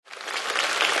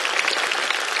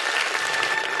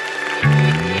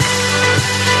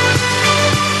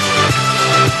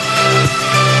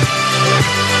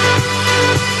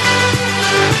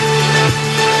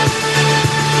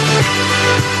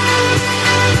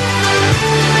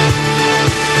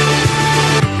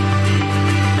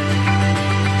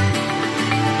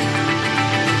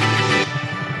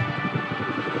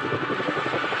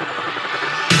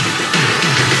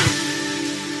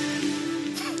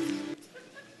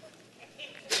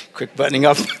quick buttoning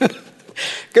up.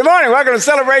 Good morning. Welcome to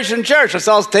Celebration Church. Let's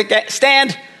all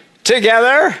stand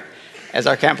together as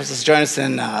our campuses join us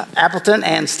in Appleton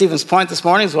and Stevens Point this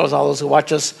morning, as well as all those who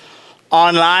watch us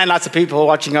online. Lots of people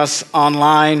watching us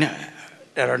online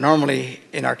that are normally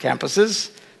in our campuses.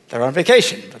 They're on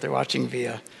vacation, but they're watching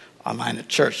via online at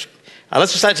church.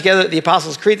 Let's recite together the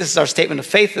Apostles' Creed. This is our statement of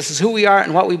faith. This is who we are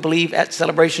and what we believe at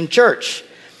Celebration Church.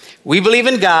 We believe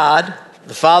in God,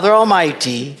 the Father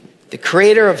Almighty, the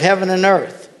creator of heaven and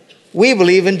earth. We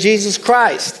believe in Jesus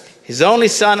Christ, his only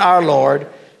Son, our Lord,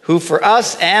 who for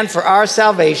us and for our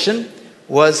salvation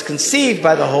was conceived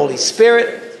by the Holy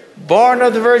Spirit, born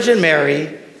of the Virgin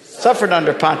Mary, suffered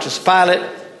under Pontius Pilate,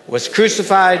 was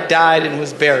crucified, died, and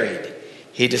was buried.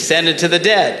 He descended to the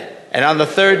dead, and on the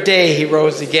third day he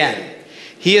rose again.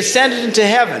 He ascended into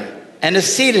heaven and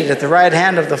is seated at the right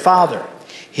hand of the Father.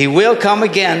 He will come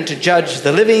again to judge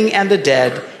the living and the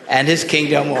dead, and his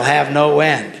kingdom will have no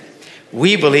end.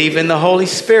 We believe in the Holy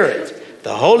Spirit,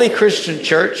 the holy Christian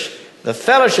church, the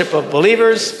fellowship of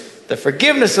believers, the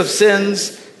forgiveness of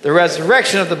sins, the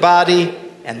resurrection of the body,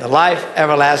 and the life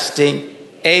everlasting.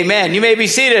 Amen. You may be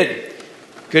seated.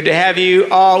 Good to have you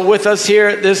all with us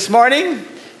here this morning.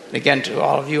 And again, to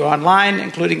all of you online,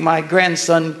 including my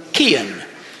grandson, Kian,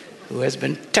 who has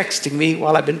been texting me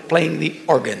while I've been playing the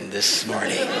organ this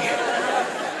morning.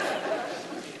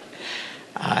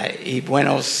 Y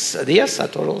buenos días a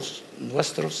todos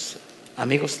nuestros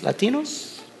amigos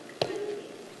latinos.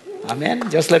 Amén.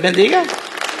 Dios les bendiga.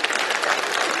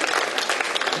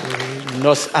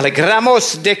 Nos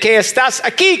alegramos de que estás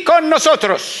aquí con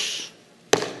nosotros.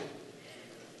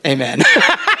 Amen.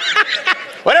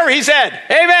 Whatever he said.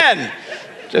 Amen.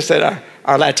 Just that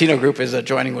our Latino group is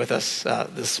joining with us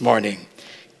this morning.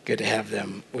 Good to have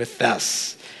them with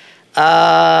us.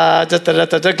 Glad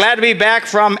to be back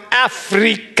from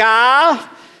Africa.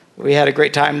 We had a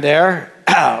great time there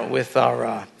with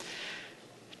our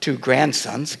two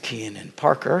grandsons, Kian and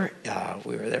Parker.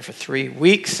 We were there for 3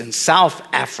 weeks in South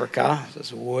Africa. It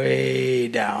was way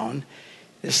down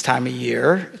this time of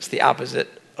year. It's the opposite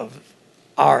of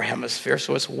our hemisphere,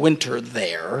 so it's winter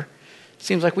there. It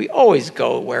seems like we always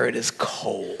go where it is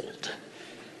cold.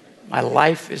 My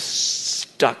life is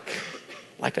stuck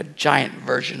like a giant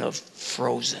version of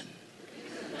Frozen.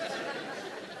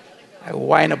 I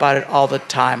whine about it all the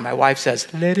time. My wife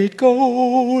says, let it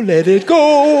go, let it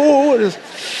go.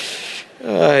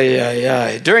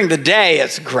 During the day,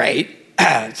 it's great.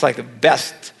 It's like the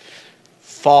best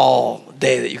fall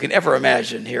day that you can ever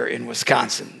imagine here in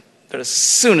Wisconsin. But as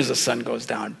soon as the sun goes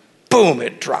down, boom,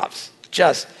 it drops.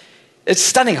 It's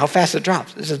stunning how fast it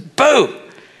drops. It's just boom.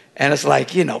 And it's like,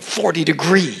 40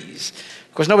 degrees.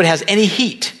 Of course, nobody has any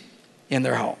heat in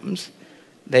their homes.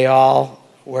 They all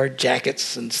wear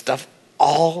jackets and stuff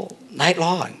all night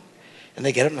long. And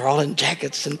they get up and they're all in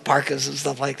jackets and parkas and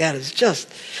stuff like that. It's just,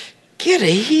 get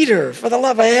a heater for the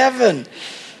love of heaven.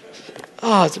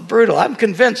 Oh, it's brutal. I'm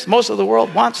convinced most of the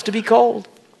world wants to be cold.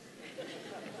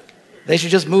 They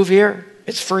should just move here.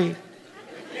 It's free.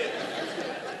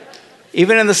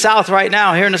 Even in the South right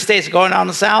now, here in the States, going down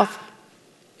the South,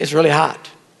 it's really hot.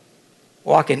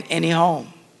 Walk in any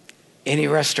home, any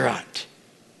restaurant,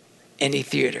 any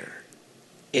theater.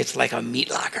 It's like a meat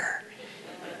locker.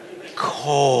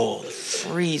 Cold,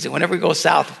 freezing. Whenever we go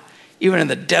south, even in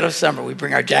the dead of summer, we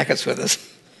bring our jackets with us.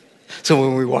 So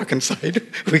when we walk inside,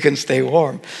 we can stay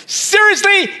warm.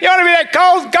 Seriously, you want to be that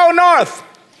cold? Go north.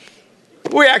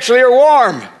 We actually are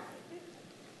warm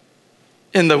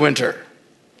in the winter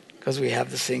because we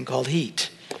have this thing called heat.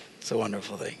 It's a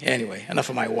wonderful thing. Anyway, enough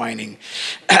of my whining.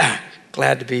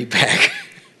 Glad to be back.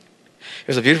 It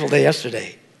was a beautiful day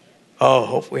yesterday. Oh,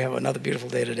 hope we have another beautiful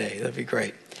day today. That'd be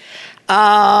great.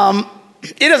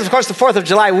 It is, of course, the 4th of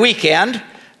July weekend.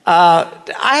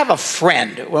 I have a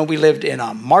friend when we lived in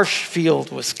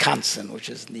Marshfield, Wisconsin, which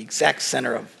is in the exact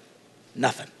center of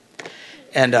nothing.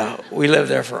 And we lived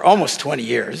there for almost 20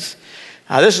 years.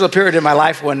 This was a period in my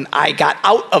life when I got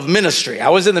out of ministry. I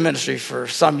was in the ministry for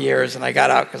some years, and I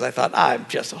got out because I thought, I'm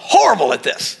just horrible at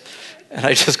this. And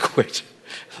I just quit.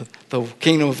 The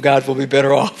kingdom of God will be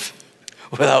better off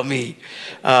without me.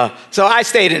 So I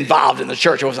stayed involved in the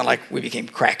church. It wasn't like we became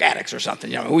crack addicts or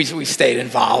something. We stayed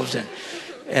involved,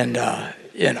 and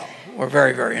we're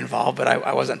very, very involved. But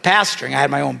I wasn't pastoring. I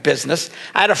had my own business.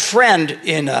 I had a friend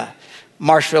in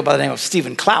Marshfield by the name of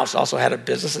Stephen Klaus, also had a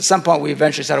business. At some point, we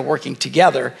eventually started working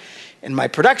together in my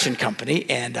production company,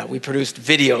 and we produced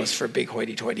videos for big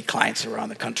hoity-toity clients around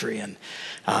the country. And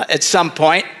at some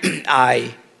point,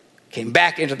 I came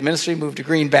back into the ministry, moved to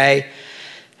Green Bay,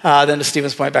 then to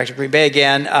Stevens Point, back to Green Bay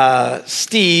again.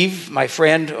 Steve, my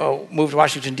friend, moved to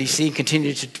Washington, D.C., and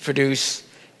continued to produce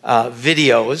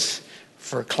videos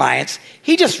for clients.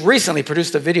 He just recently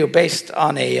produced a video based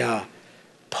on a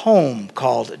poem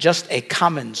called Just a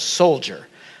Common Soldier.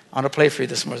 I want to play for you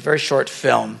this morning. It's a very short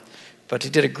film, but he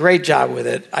did a great job with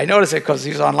it. I noticed it because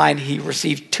he was online. He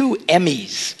received 2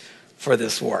 Emmys for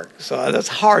this work. So that's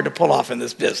hard to pull off in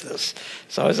this business.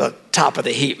 So he's on top of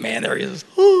the heap, man. There he is.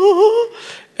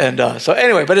 And so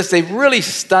anyway, but it's a really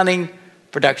stunning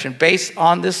production based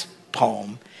on this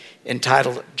poem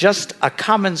entitled Just a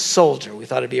Common Soldier. We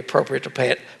thought it'd be appropriate to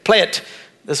play it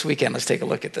this weekend. Let's take a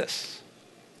look at this.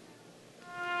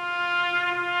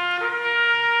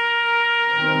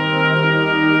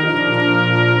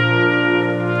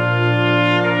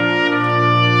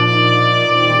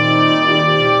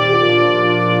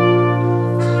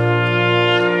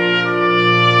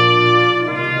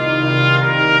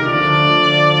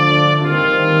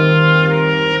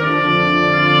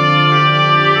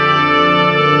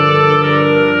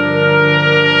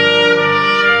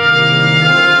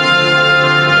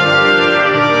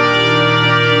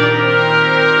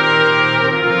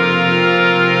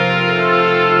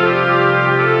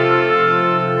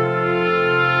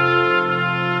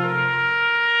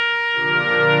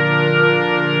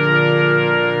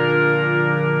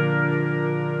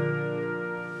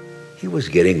 He was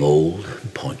getting old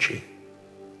and paunchy,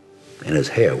 and his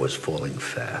hair was falling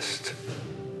fast.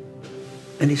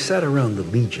 And he sat around the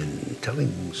Legion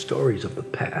telling stories of the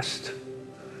past,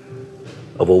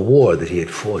 of a war that he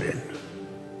had fought in,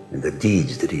 and the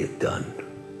deeds that he had done,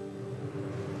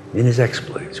 in his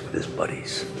exploits with his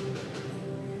buddies.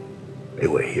 They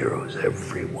were heroes,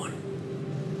 every one.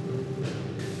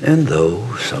 And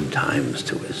though sometimes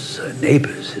to his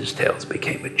neighbors his tales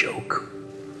became a joke,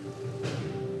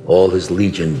 all his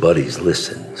Legion buddies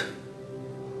listened,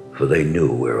 for they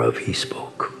knew whereof he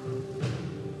spoke.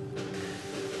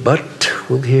 But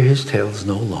we'll hear his tales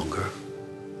no longer,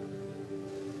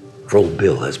 for old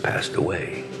Bill has passed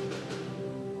away.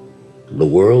 The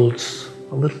world's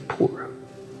a little poorer,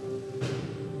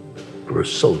 for a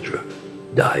soldier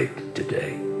died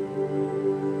today.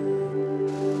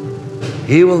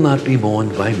 He will not be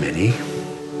mourned by many,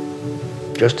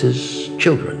 just his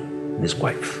children and his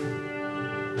wife,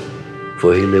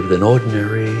 for he lived an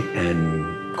ordinary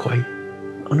and quite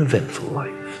uneventful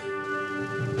life.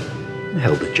 He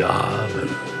held a job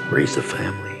and raised a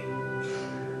family,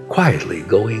 quietly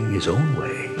going his own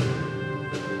way.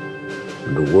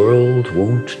 And the world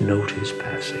won't note his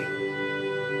passing,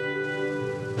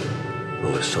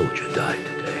 though a soldier died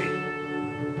today.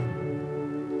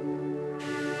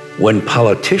 When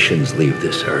politicians leave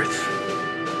this earth,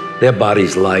 their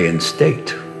bodies lie in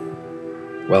state,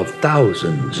 while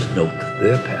thousands note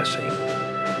their passing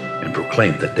and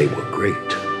proclaim that they were great.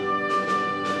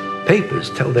 Papers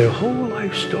tell their whole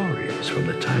life stories from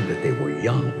the time that they were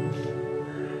young.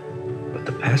 But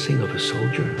the passing of a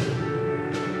soldier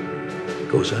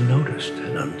goes unnoticed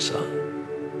and unsung.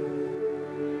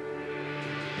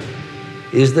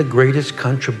 Is the greatest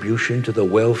contribution to the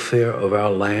welfare of our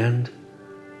land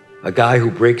a guy who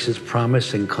breaks his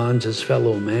promise and cons his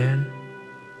fellow man?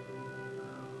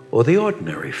 Or the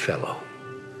ordinary fellow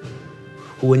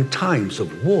who in times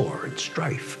of war and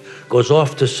strife goes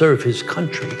off to serve his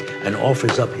country and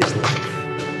offers up his life?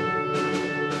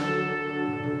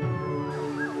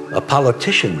 A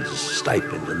politician's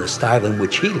stipend and the style in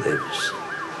which he lives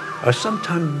are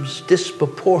sometimes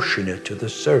disproportionate to the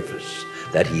service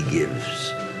that he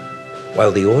gives,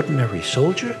 while the ordinary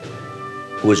soldier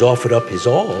who has offered up his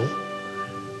all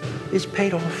is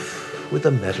paid off with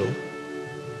a medal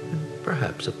and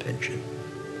perhaps a pension,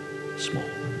 small.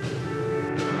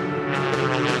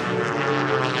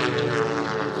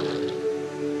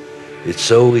 It's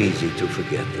so easy to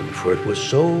forget them, for it was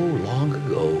so long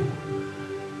ago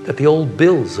that the old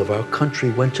Bills of our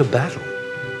country went to battle.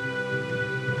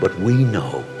 But we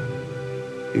know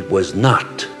it was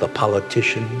not the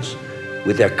politicians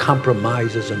with their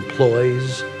compromises and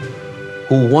ploys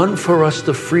who won for us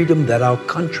the freedom that our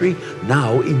country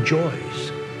now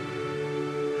enjoys.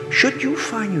 Should you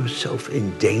find yourself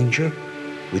in danger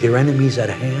with your enemies at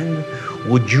hand,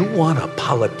 would you want a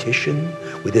politician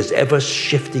with his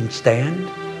ever-shifting stand?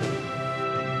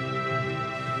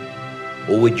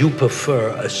 Or would you prefer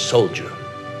a soldier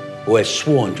who has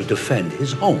sworn to defend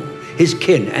his home, his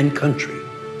kin and country,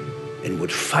 and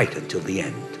would fight until the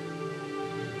end?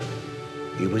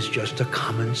 He was just a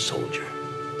common soldier,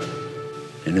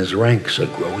 and his ranks are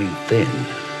growing thin.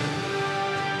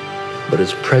 But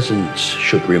his presence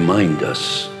should remind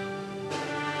us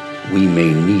we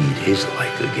may need his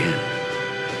like again.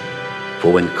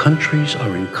 For when countries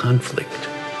are in conflict,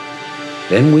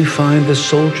 then we find the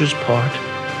soldier's part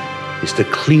is to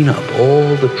clean up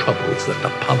all the troubles that the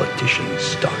politicians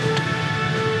start.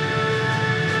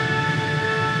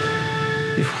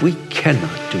 If we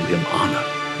cannot do him honor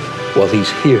while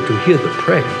he's here to hear the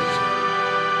praise,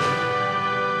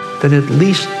 then at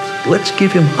least let's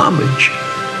give him homage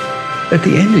at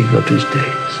the ending of his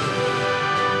days.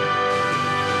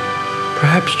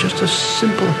 Perhaps just a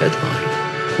simple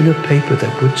headline in a paper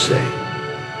that would say,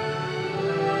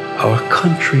 "Our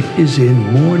country is in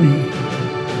mourning,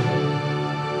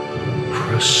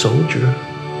 for a soldier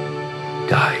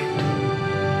died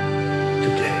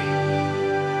today."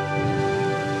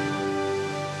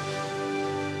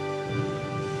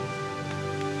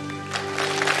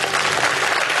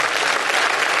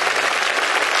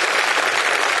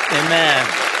 Amen.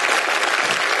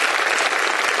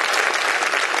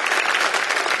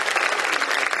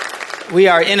 We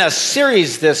are in a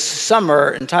series this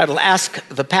summer entitled Ask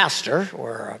the Pastor,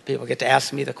 where people get to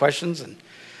ask me the questions and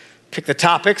pick the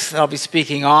topics that I'll be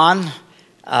speaking on.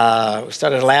 We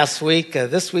started last week.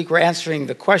 This week we're answering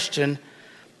the question,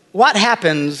 what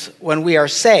happens when we are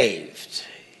saved?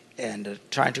 And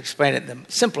trying to explain it in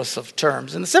the simplest of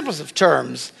terms. In the simplest of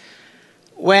terms,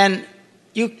 when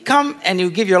you come and you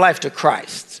give your life to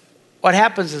Christ, what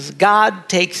happens is God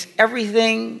takes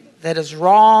everything that is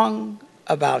wrong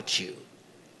about you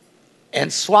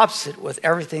and swaps it with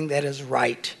everything that is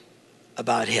right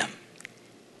about him.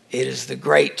 It is the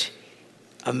great,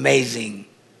 amazing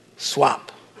swap.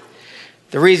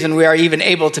 The reason we are even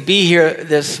able to be here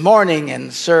this morning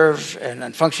and serve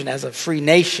and function as a free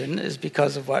nation is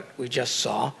because of what we just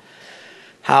saw.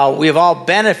 How we have all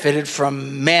benefited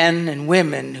from men and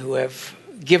women who have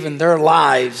given their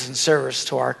lives in service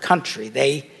to our country.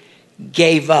 They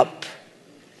gave up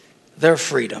their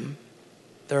freedom,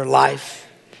 their life.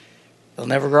 They'll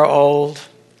never grow old.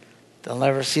 They'll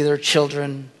never see their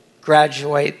children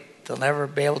graduate. They'll never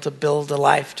be able to build a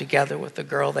life together with the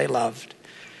girl they loved.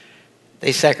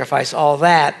 They sacrifice all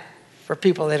that for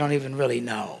people they don't even really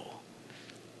know.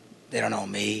 They don't know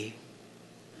me.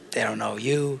 They don't know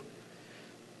you.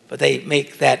 But they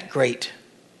make that great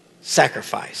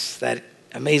sacrifice, that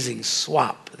amazing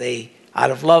swap. They,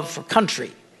 out of love for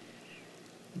country,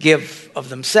 give of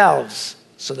themselves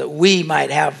so that we might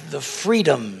have the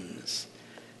freedoms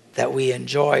that we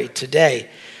enjoy today.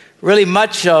 Really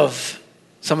much of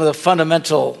some of the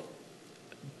fundamental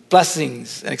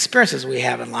blessings and experiences we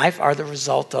have in life are the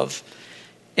result of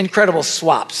incredible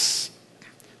swaps.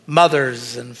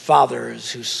 Mothers and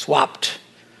fathers who swapped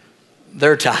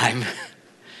their time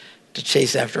to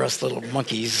chase after us little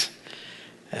monkeys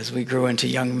as we grew into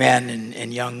young men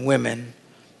and young women.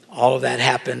 All of that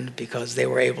happened because they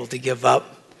were able to give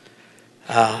up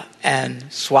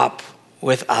and swap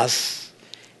with us.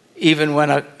 Even when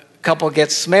a couple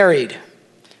gets married,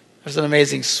 there's an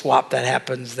amazing swap that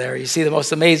happens there. You see, the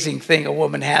most amazing thing a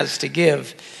woman has to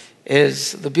give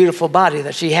is the beautiful body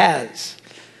that she has.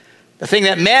 The thing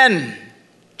that men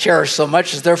cherish so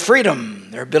much is their freedom,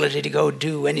 their ability to go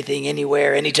do anything,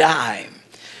 anywhere, anytime.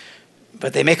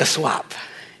 But they make a swap.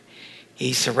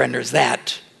 He surrenders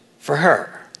that for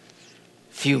her.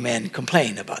 Few men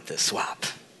complain about this swap.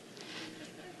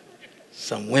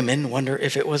 Some women wonder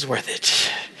if it was worth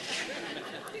it.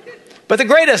 But the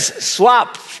greatest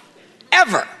swap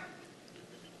ever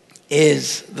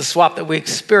is the swap that we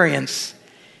experience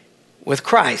with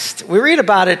Christ. We read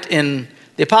about it in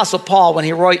the Apostle Paul when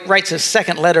he writes his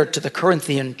second letter to the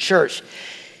Corinthian church.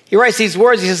 He writes these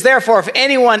words. He says, "Therefore, if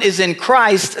anyone is in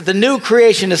Christ, the new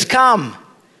creation has come.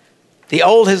 The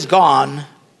old has gone.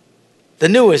 The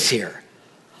new is here."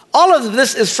 All of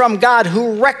this is from God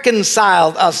who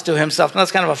reconciled us to himself. Now,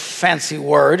 that's kind of a fancy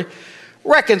word.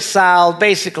 Reconciled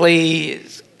basically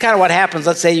is kind of what happens.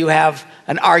 Let's say you have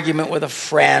an argument with a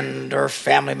friend or a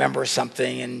family member or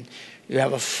something, and you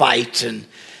have a fight, and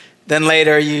then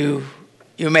later you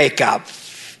make up.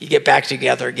 You get back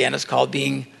together again. It's called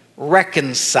being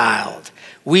reconciled.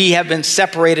 We have been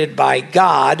separated by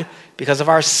God because of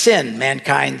our sin,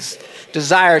 mankind's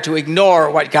desire to ignore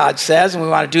what God says, and we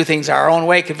want to do things our own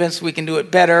way, convinced we can do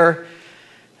it better.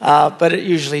 But it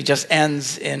usually just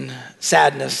ends in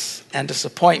sadness and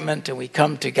disappointment, and we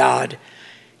come to God,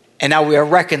 and now we are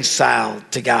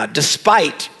reconciled to God,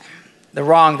 despite the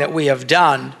wrong that we have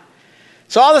done.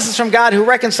 So all this is from God who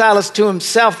reconciled us to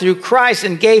himself through Christ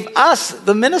and gave us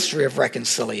the ministry of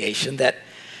reconciliation, that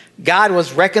God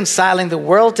was reconciling the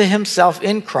world to himself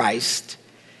in Christ.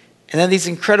 And then these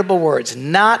incredible words,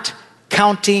 not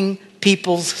counting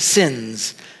people's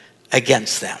sins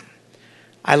against them.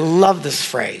 I love this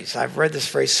phrase. I've read this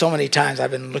phrase so many times.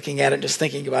 I've been looking at it and just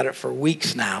thinking about it for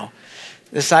weeks now.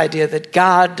 This idea that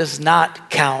God does not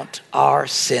count our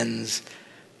sins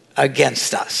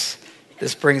against us.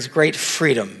 This brings great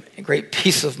freedom and great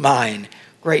peace of mind,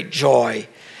 great joy.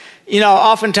 You know,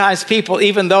 oftentimes people,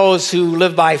 even those who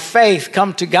live by faith,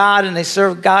 come to God and they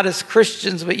serve God as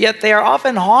Christians, but yet they are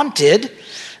often haunted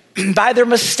by their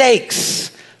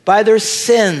mistakes, by their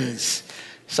sins.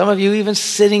 Some of you even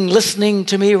sitting, listening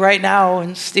to me right now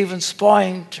in Stevens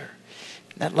Point, or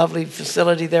that lovely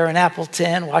facility there in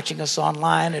Appleton, watching us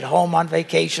online, at home, on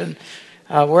vacation,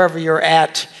 wherever you're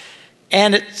at,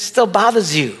 and it still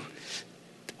bothers you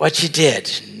what you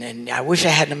did. And I wish I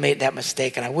hadn't made that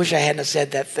mistake, and I wish I hadn't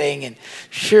said that thing, and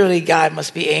surely God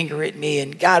must be angry at me,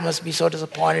 and God must be so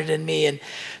disappointed in me.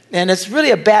 And it's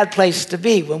really a bad place to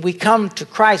be. When we come to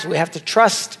Christ, we have to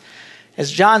trust, as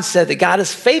John said, that God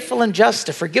is faithful and just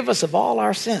to forgive us of all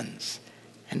our sins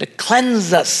and to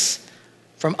cleanse us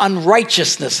from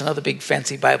unrighteousness, another big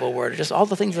fancy Bible word, just all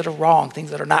the things that are wrong,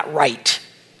 things that are not right,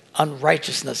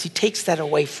 unrighteousness. He takes that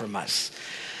away from us.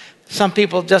 Some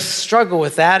people just struggle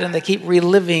with that and they keep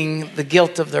reliving the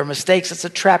guilt of their mistakes. It's a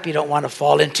trap you don't want to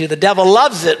fall into. The devil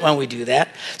loves it when we do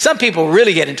that. Some people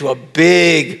really get into a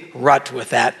big rut with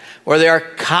that, where they are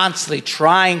constantly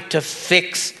trying to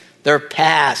fix their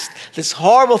past. This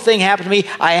horrible thing happened to me,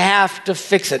 I have to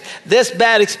fix it. This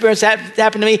bad experience happened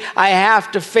to me, I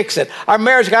have to fix it. Our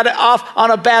marriage got off on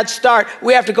a bad start,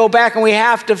 we have to go back and we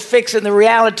have to fix it. And the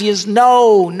reality is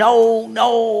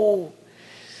no.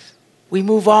 We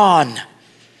move on.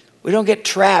 We don't get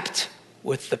trapped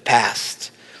with the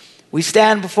past. We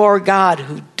stand before God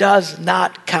who does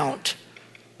not count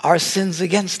our sins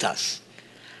against us.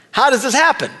 How does this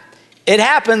happen? It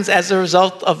happens as a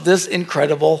result of this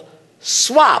incredible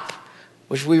swap,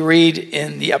 which we read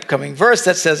in the upcoming verse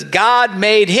that says, God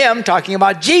made him, talking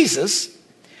about Jesus,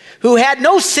 who had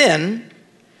no sin,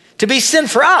 to be sin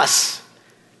for us,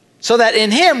 so that in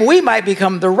him we might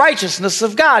become the righteousness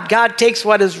of God. God takes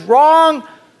what is wrong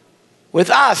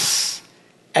with us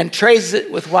and trades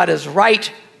it with what is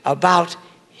right about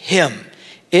him.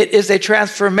 It is a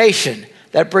transformation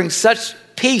that brings such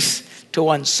peace to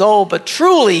one's soul, but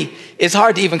truly is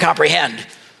hard to even comprehend.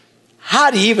 How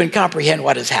do you even comprehend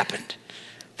what has happened?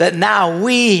 That now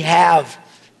we have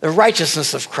the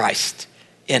righteousness of Christ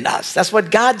in us. That's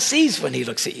what God sees when he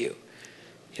looks at you.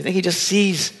 You think he just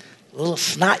sees the little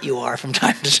snot you are from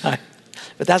time to time.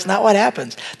 But that's not what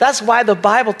happens. That's why the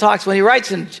Bible talks, when he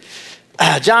writes in,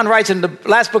 John writes in the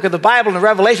last book of the Bible, in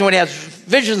Revelation, when he has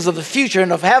visions of the future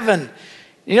and of heaven.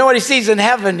 You know what he sees in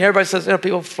heaven? Everybody says,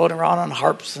 people floating around on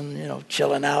harps and,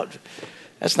 chilling out.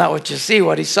 That's not what you see.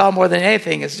 What he saw more than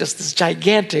anything is just this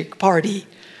gigantic party,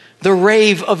 the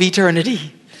rave of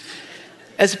eternity.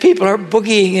 As people are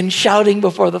boogieing and shouting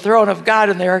before the throne of God,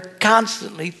 and they are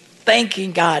constantly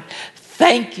thanking God.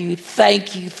 Thank you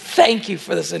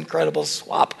for this incredible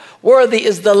swap. Worthy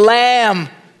is the Lamb,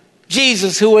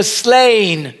 Jesus, who was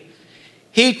slain.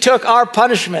 He took our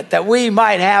punishment that we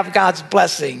might have God's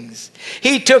blessings.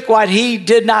 He took what he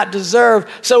did not deserve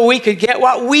so we could get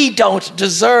what we don't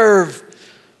deserve,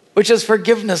 which is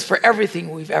forgiveness for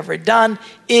everything we've ever done.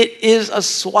 It is a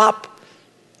swap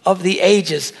of the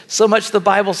ages. So much the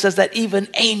Bible says that even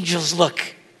angels look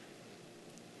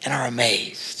and are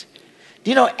amazed. Do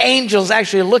you know angels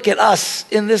actually look at us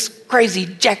in this crazy,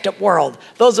 jacked up world?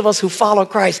 Those of us who follow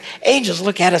Christ, angels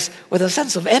look at us with a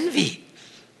sense of envy.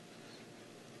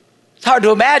 It's hard to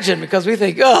imagine because we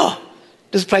think,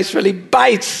 this place really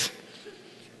bites.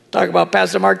 Talk about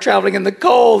Pastor Mark traveling in the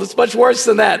cold. It's much worse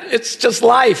than that. It's just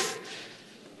life.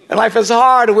 And life is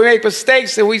hard, and we make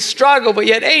mistakes, and we struggle, but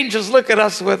yet angels look at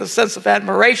us with a sense of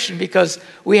admiration because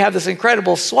we have this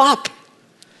incredible swap.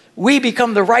 We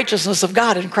become the righteousness of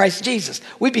God in Christ Jesus.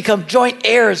 We become joint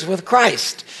heirs with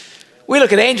Christ. We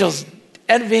look at angels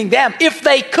envying them. If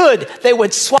they could, they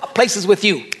would swap places with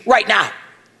you right now.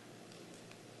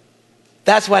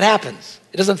 That's what happens.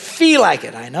 It doesn't feel like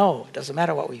it. I know. It doesn't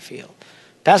matter what we feel.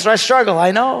 Pastor, I struggle.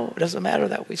 I know. It doesn't matter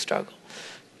that we struggle.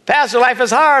 Pastor, life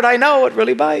is hard. I know. It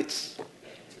really bites.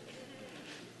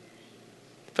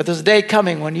 But there's a day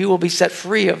coming when you will be set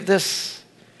free of this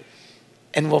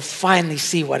and will finally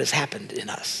see what has happened in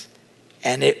us.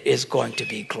 And it is going to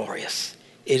be glorious.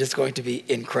 It is going to be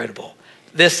incredible.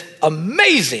 This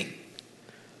amazing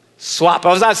swap. I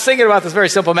was not thinking about this very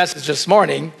simple message this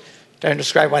morning, trying to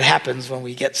describe what happens when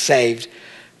we get saved.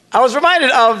 I was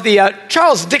reminded of the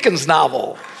Charles Dickens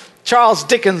novel. Charles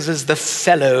Dickens is the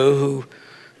fellow who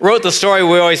wrote the story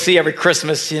we always see every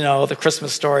Christmas, the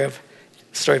Christmas story of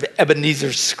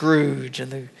Ebenezer Scrooge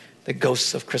and the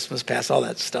ghosts of Christmas past, all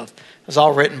that stuff. It was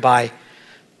all written by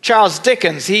Charles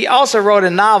Dickens. He also wrote a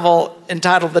novel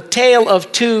entitled The Tale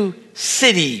of Two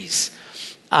Cities.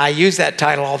 I use that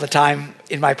title all the time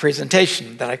in my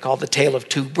presentation that I call The Tale of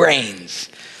Two Brains.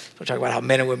 We'll talk about how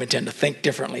men and women tend to think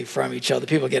differently from each other.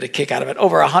 People get a kick out of it.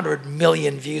 Over 100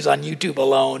 million views on YouTube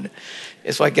alone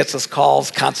is what gets us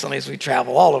calls constantly as we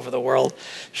travel all over the world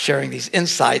sharing these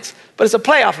insights. But it's a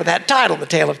playoff of that title, The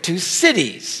Tale of Two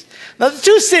Cities. Now, the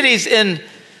two cities in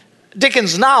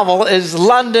Dickens' novel is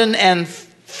London and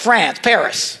France,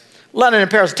 Paris. London and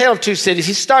Paris, Tale of Two Cities.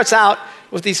 He starts out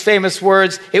with these famous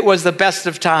words, it was the best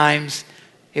of times,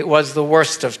 it was the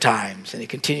worst of times. And he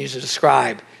continues to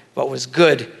describe what was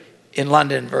good in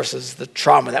London versus the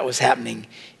trauma that was happening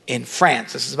in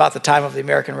France. This is about the time of the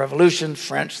American Revolution.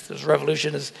 This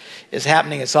revolution is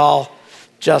happening. It's all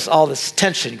this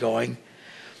tension going.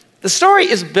 The story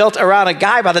is built around a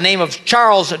guy by the name of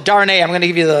Charles Darnay. I'm going to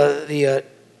give you the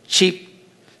cheap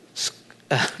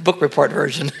book report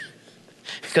version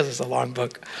because it's a long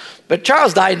book. But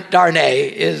Charles Darnay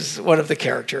is one of the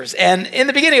characters. And in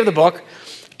the beginning of the book,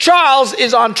 Charles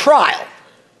is on trial.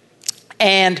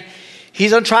 And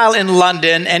he's on trial in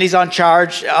London, and he's on trial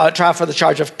for the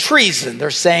charge of treason. They're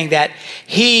saying that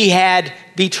he had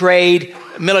betrayed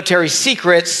military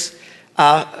secrets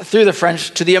through the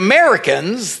French to the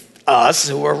Americans, us,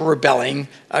 who were rebelling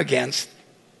against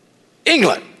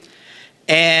England.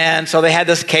 And so they had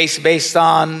this case based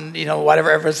on,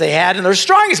 whatever evidence they had. And their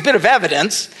strongest bit of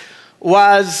evidence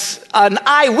was an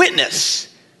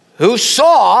eyewitness who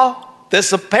saw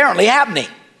this apparently happening.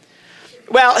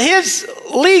 Well, his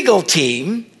legal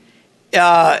team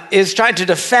is trying to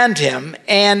defend him,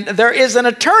 and there is an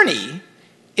attorney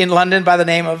in London by the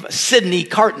name of Sidney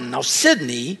Carton. Now,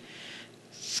 Sidney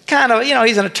is kind of,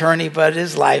 he's an attorney, but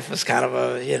his life was kind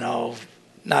of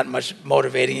not much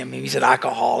motivating him. He's an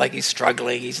alcoholic, he's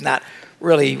struggling, he's not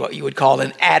really what you would call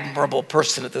an admirable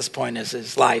person at this point in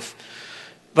his life.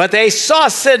 But they saw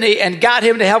Sidney and got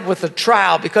him to help with the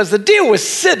trial because the deal with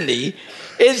Sidney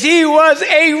is he was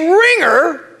a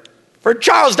ringer for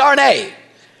Charles Darnay.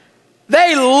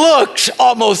 They looked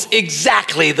almost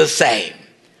exactly the same.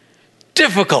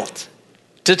 Difficult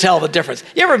to tell the difference.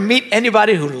 You ever meet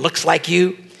anybody who looks like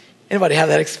you? Anybody have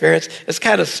that experience? It's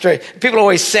kind of strange. People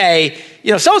always say,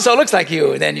 so-and-so looks like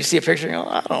you. And then you see a picture and you go,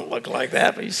 I don't look like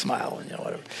that. But you smile and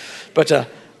whatever. But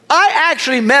I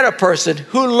actually met a person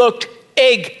who looked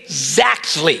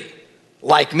exactly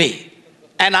like me.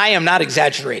 And I am not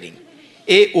exaggerating.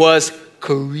 It was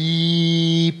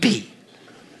creepy.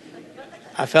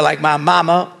 I felt like my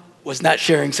mama was not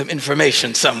sharing some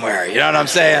information somewhere. You know what I'm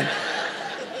saying?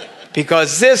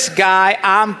 Because this guy,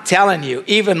 I'm telling you,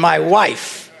 even my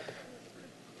wife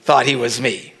thought he was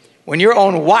me. When your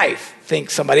own wife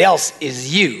thinks somebody else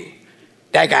is you,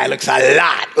 that guy looks a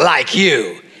lot like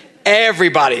you.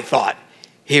 Everybody thought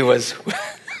he was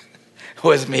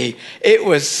me. It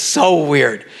was so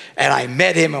weird. And I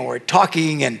met him and we're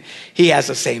talking and he has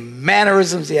the same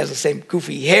mannerisms. He has the same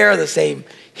goofy hair, the same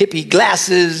hippie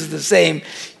glasses, the same,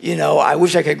 I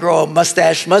wish I could grow a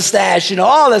mustache,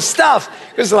 all this stuff.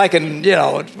 It was like when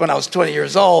I was 20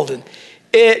 years old, and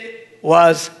it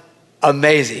was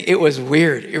amazing. It was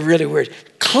weird. It really weird.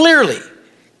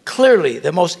 Clearly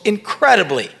the most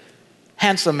incredibly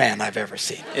handsome man I've ever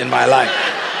seen in my life.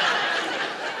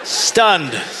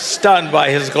 Stunned by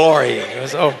his glory. It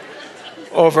was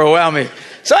overwhelming.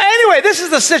 So anyway, this is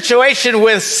the situation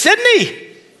with Sidney.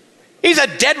 He's a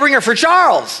dead ringer for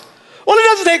Charles. Well, it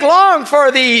doesn't take long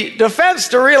for the defense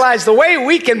to realize the way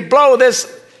we can blow this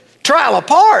trial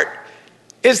apart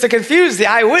is to confuse the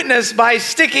eyewitness by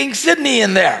sticking Sidney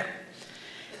in there.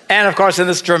 And of course, in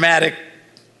this dramatic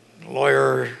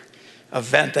lawyer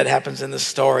event that happens in the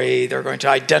story, they're going to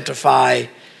identify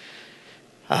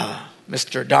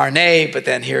Mr. Darnay, but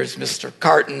then here's Mr.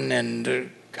 Carton, and the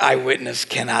eyewitness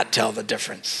cannot tell the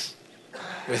difference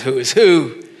with who is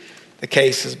who. The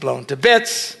case is blown to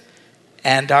bits,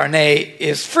 and Darnay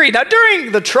is free. Now,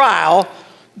 during the trial,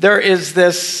 there is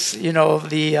this,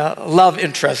 the love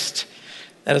interest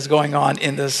that is going on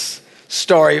in this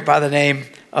story by the name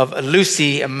of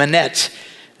Lucy Manette.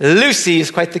 Lucy is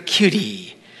quite the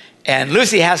cutie, and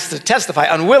Lucy has to testify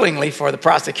unwillingly for the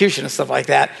prosecution and stuff like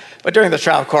that. But during the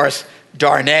trial, of course,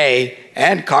 Darnay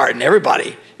and Carton,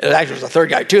 everybody, it actually was a third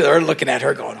guy too, they're looking at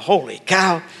her going, holy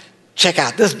cow, check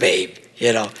out this babe.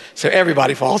 So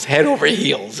everybody falls head over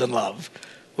heels in love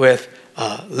with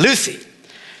Lucy.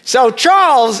 So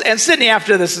Charles and Sidney,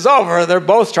 after this is over, they're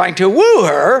both trying to woo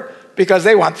her because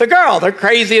they want the girl. They're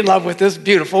crazy in love with this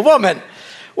beautiful woman.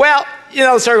 Well,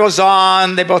 the story goes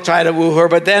on. They both try to woo her,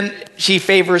 but then she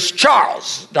favors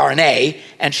Charles Darnay,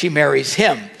 and she marries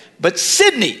him. But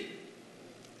Sidney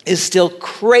is still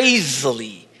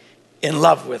crazily in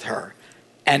love with her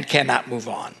and cannot move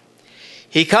on.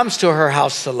 He comes to her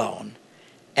house alone,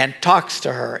 and talks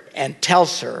to her and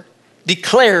tells her,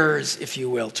 declares, if you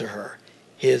will, to her,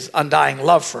 his undying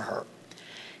love for her,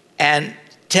 and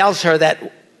tells her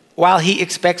that while he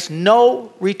expects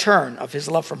no return of his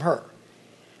love from her,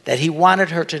 that he wanted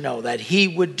her to know that he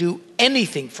would do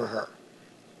anything for her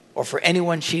or for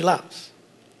anyone she loves.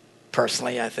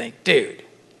 Personally, I think, dude,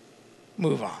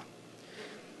 move on.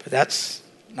 But that's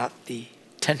not the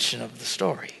tension of the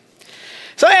story.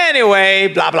 So anyway,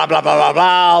 blah, blah, blah, blah, blah,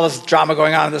 blah, all this drama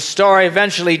going on in the story.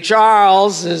 Eventually,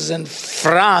 Charles is in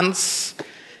France.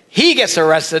 He gets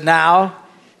arrested now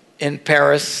in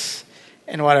Paris,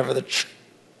 and whatever the,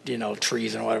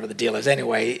 trees and whatever the deal is.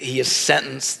 Anyway, he is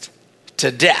sentenced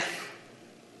to death.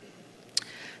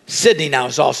 Sidney now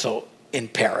is also in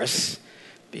Paris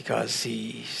because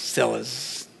he still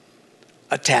is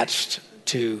attached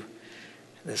to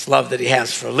this love that he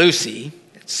has for Lucy.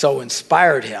 It so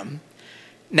inspired him.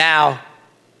 Now,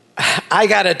 I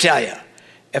got to tell you,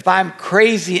 if I'm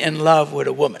crazy in love with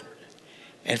a woman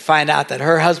and find out that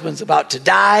her husband's about to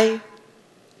die,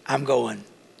 I'm going,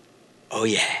 oh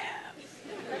yeah.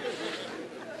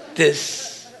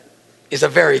 This is a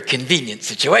very convenient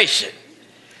situation,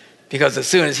 because as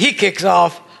soon as he kicks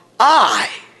off, I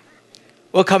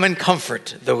will come and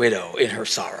comfort the widow in her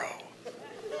sorrow.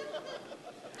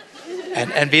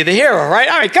 And be the hero, right?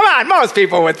 I mean, come on, most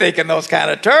people would think in those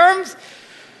kind of terms.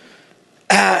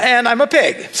 And I'm a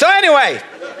pig. So anyway.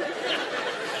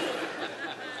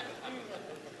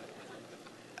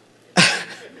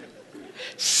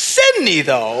 Sidney,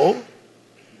 though,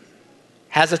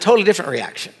 has a totally different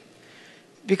reaction.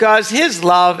 Because his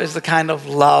love is the kind of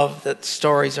love that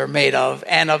stories are made of,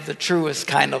 and of the truest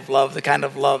kind of love, the kind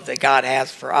of love that God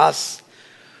has for us.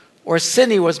 Where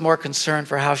Sidney was more concerned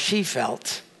for how she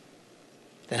felt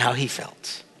than how he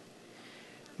felt.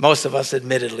 Most of us,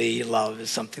 admittedly, love is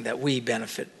something that we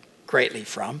benefit greatly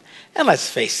from. And let's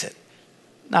face it,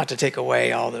 not to take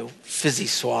away all the fizzy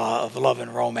swah of love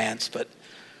and romance, but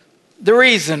the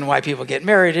reason why people get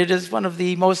married, it is one of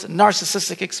the most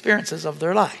narcissistic experiences of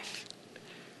their life,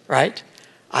 right?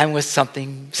 I'm with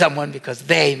someone because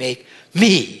they make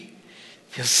me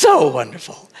feel so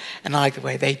wonderful. And I like the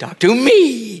way they talk to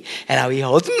me, and how he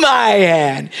holds my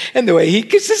hand, and the way he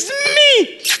kisses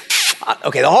me.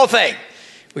 Okay, the whole thing.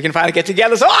 We can finally get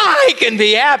together so I can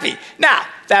be happy. Now,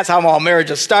 that's how all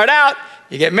marriages start out.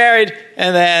 You get married,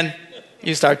 and then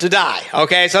you start to die.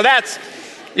 Okay, so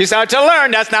you start to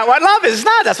learn that's not what love is. It's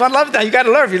not. That's what love is. You got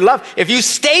to learn. If you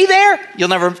stay there, you'll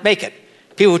never make it.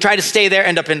 People who try to stay there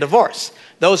end up in divorce.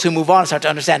 Those who move on start to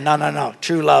understand, no.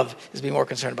 True love is being more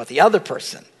concerned about the other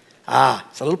person.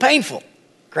 It's a little painful,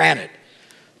 granted.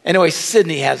 Anyway,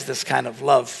 Sidney has this kind of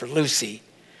love for Lucy.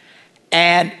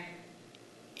 And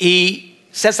he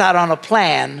sets out on a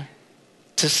plan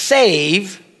to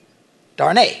save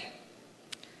Darnay.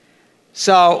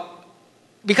 So,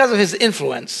 because of his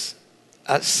influence,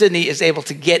 Sidney is able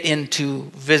to get in to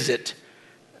visit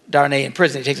Darnay in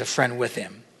prison. He takes a friend with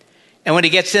him. And when he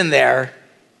gets in there,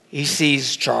 he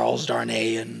sees Charles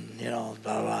Darnay and, blah,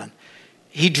 blah, blah.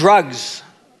 He drugs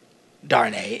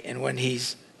Darnay, and when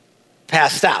he's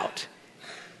passed out,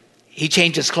 he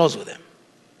changes clothes with him.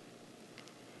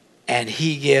 And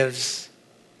he gives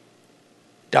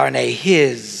Darnay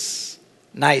his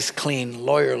nice, clean,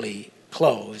 lawyerly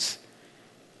clothes.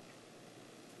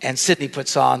 And Sidney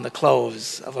puts on the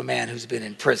clothes of a man who's been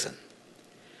in prison.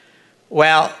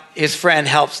 Well, his friend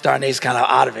helps Darnay's kind of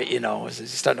out of it, as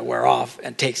he's starting to wear off,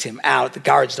 and takes him out. The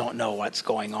guards don't know what's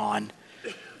going on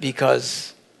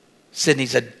because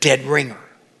Sidney's a dead ringer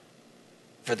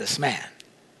for this man.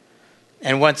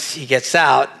 And once he gets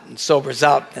out and sobers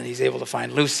up, then he's able to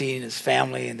find Lucy and his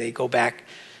family, and they go back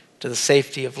to the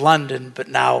safety of London. But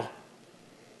now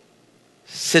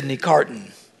Sidney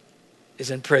Carton is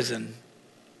in prison,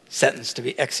 sentenced to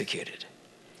be executed.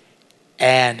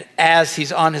 And as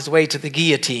he's on his way to the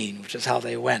guillotine, which is how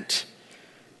they went,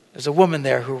 there's a woman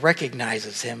there who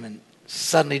recognizes him and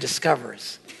suddenly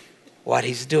discovers what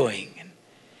he's doing. And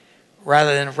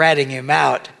rather than ratting him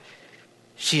out,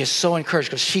 she is so encouraged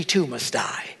because she too must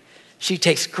die. She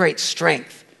takes great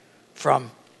strength from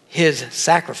his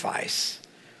sacrifice.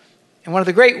 And one of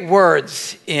the great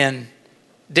words in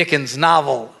Dickens'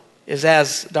 novel is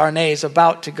as Darnay is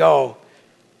about to go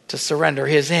to surrender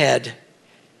his head,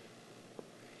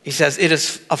 he says, "It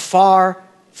is a far,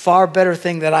 far better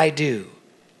thing that I do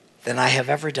than I have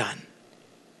ever done.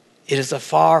 It is a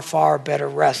far, far better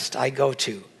rest I go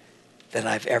to than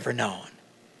I've ever known."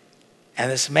 And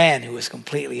this man who is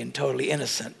completely and totally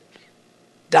innocent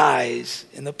dies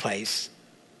in the place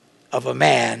of a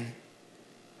man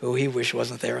who he wished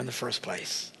wasn't there in the first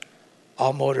place,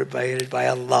 all motivated by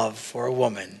a love for a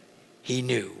woman he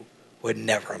knew would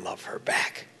never love her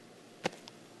back.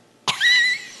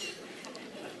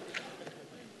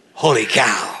 Holy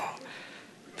cow.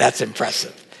 That's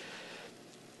impressive.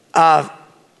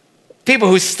 People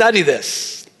who study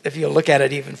this, if you look at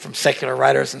it even from secular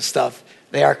writers and stuff,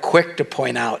 they are quick to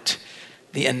point out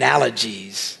the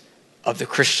analogies of the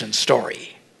Christian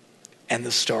story and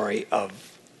the story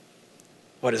of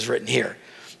what is written here.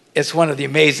 It's one of the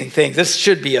amazing things. This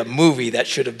should be a movie that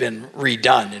should have been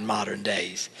redone in modern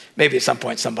days. Maybe at some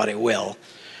point somebody will.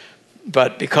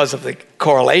 But because of the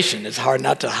correlation, it's hard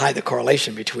not to hide the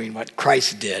correlation between what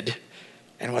Christ did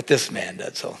and what this man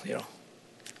did. So,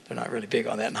 they're not really big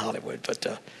on that in Hollywood,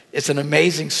 but it's an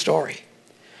amazing story.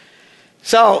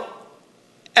 So,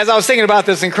 as I was thinking about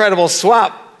this incredible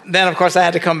swap, then of course I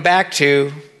had to come back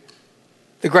to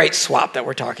the great swap that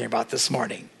we're talking about this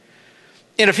morning.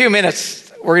 In a few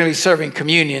minutes, we're going to be serving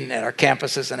communion at our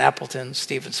campuses in Appleton,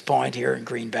 Stevens Point here in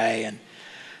Green Bay, and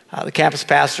the campus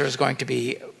pastor is going to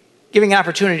be giving an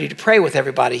opportunity to pray with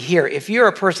everybody here. If you're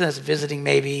a person that's visiting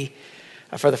maybe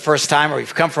for the first time, or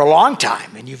you've come for a long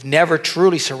time and you've never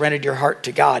truly surrendered your heart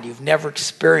to God, you've never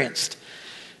experienced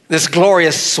this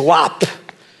glorious swap,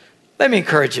 let me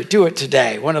encourage you, do it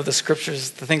today. One of the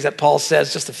scriptures, the things that Paul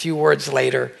says just a few words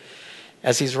later,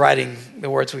 as he's writing the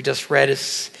words we just read,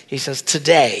 he says,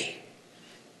 today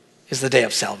is the day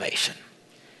of salvation.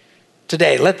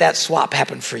 Today, let that swap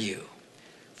happen for you.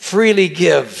 Freely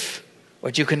give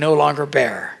what you can no longer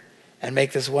bear and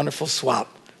make this wonderful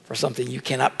swap for something you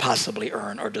cannot possibly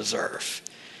earn or deserve.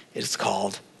 It is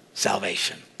called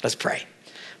salvation. Let's pray.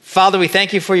 Father, we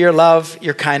thank you for your love,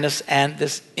 your kindness, and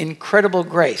this incredible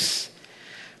grace.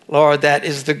 Lord, that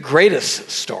is the greatest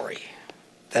story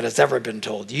that has ever been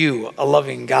told. You, a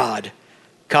loving God,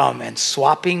 come and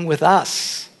swapping with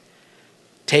us,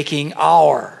 taking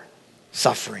our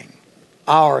suffering,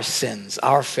 our sins,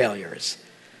 our failures,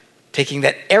 taking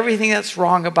that everything that's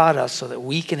wrong about us so that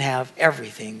we can have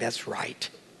everything that's right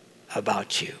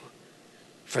about you.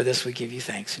 For this we give you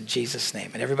thanks in Jesus'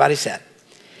 name. And everybody said,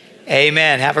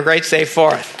 amen. Have a great, safe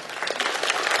 4th.